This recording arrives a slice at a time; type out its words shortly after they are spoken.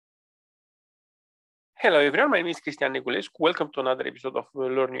Hello everyone, my name is Cristian Negulescu. Welcome to another episode of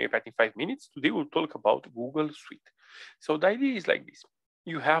Learn UiPath in 5 minutes. Today we'll talk about Google Suite. So the idea is like this.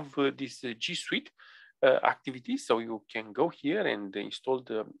 You have this GSuite activities, so you can go here and install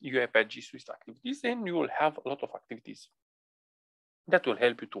the UiPath GSuite activities, and you will have a lot of activities that will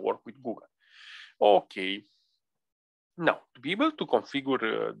help you to work with Google. Okay. Now, to be able to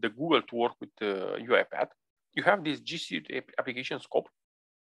configure the Google to work with UiPath, you have this GSuite application scope.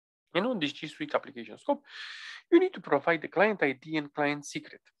 And on this GSuite application scope, you need to provide the client ID and client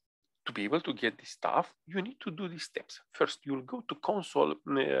secret. To be able to get this stuff, you need to do these steps. First, you'll go to console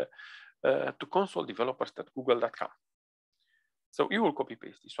developers.google.com. So you will copy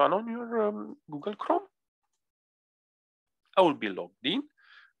paste this one on your Google Chrome. I will be logged in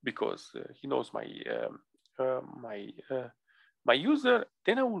because he knows my my user.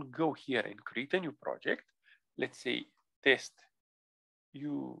 Then I will go here and create a new project. Let's say test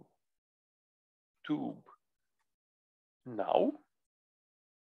YouTube now.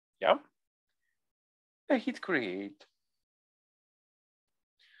 Yeah. I hit create.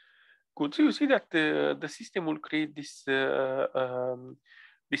 Good. So you see that the system will create this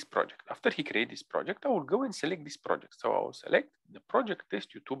this project. After he creates this project, I will go and select this project. So I will select the project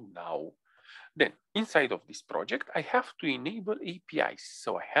test YouTube now. Then inside of this project, I have to enable APIs.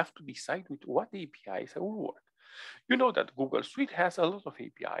 So I have to decide with what APIs I will work. You know that Google Suite has a lot of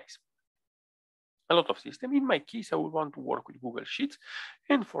APIs, a lot of system. In my case, I will want to work with Google Sheets.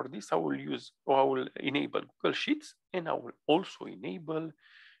 And for this, I will enable Google Sheets, and I will also enable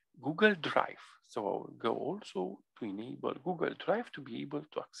Google Drive. So I will go also to enable Google Drive to be able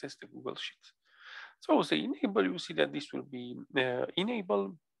to access the Google Sheets. So I will say enable, you see that this will be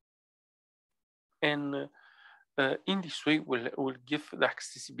enabled. And in this way, we'll give the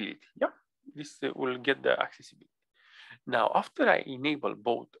accessibility. Yeah, this will get the accessibility. Now, after I enable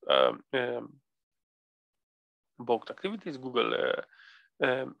both activities, Google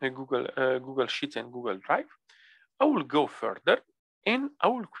Sheets and Google Drive, I will go further and I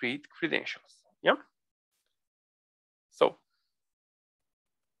will create credentials. Yeah. So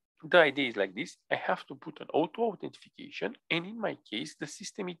the idea is like this. I have to put an O2 authentication, and in my case, the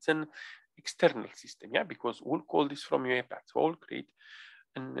system is an external system. Yeah, because we'll call this from UiPath. So I'll create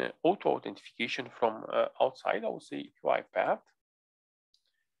an O2 authentication from outside. I will say UiPath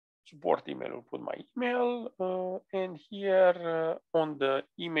support email. I'll put my email, and here on the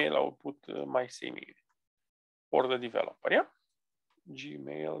email, I'll put my same email for the developer. Yeah,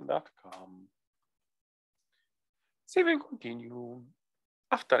 gmail.com. Save and continue.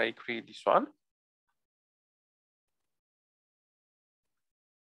 After I create this one,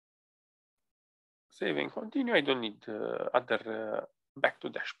 save and continue. I don't need other back to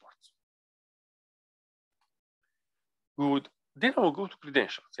dashboards. Good. Then I will go to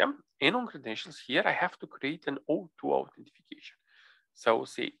credentials. Yeah, and on credentials here, I have to create an O2 authentication. So I will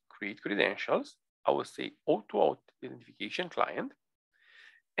say create credentials. I will say O2 authentication client,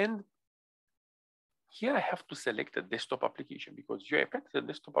 and here I have to select a desktop application because UiPath is a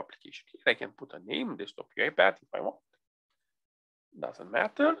desktop application. Here I can put a name, desktop UiPath if I want. Doesn't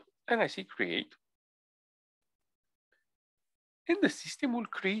matter. And I say create. And the system will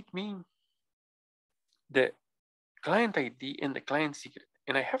create me the client ID and the client secret.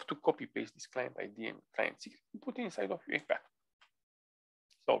 And I have to copy paste this client ID and client secret and put it inside of UiPath.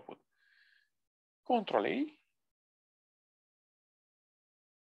 So I'll put Control A.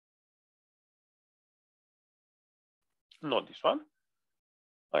 Not this one.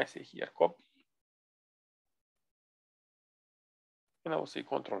 I say here copy. And I will say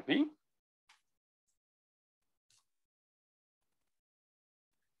Control V. And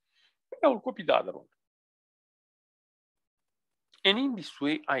I will copy the other one. And in this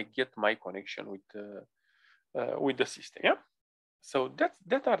way, I get my connection with the system. Yeah. So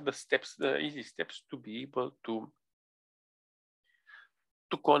that are the steps, the easy steps to be able to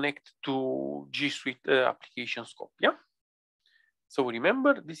connect to GSuite application scope. Yeah. So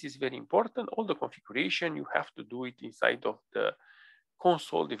remember, this is very important. All the configuration, you have to do it inside of the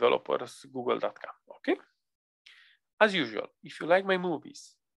console developers google.com. Okay. As usual, if you like my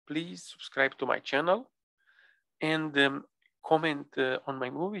movies, please subscribe to my channel and comment on my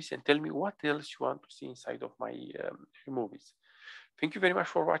movies and tell me what else you want to see inside of my movies. Thank you very much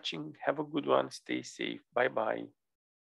for watching. Have a good one. Stay safe. Bye-bye.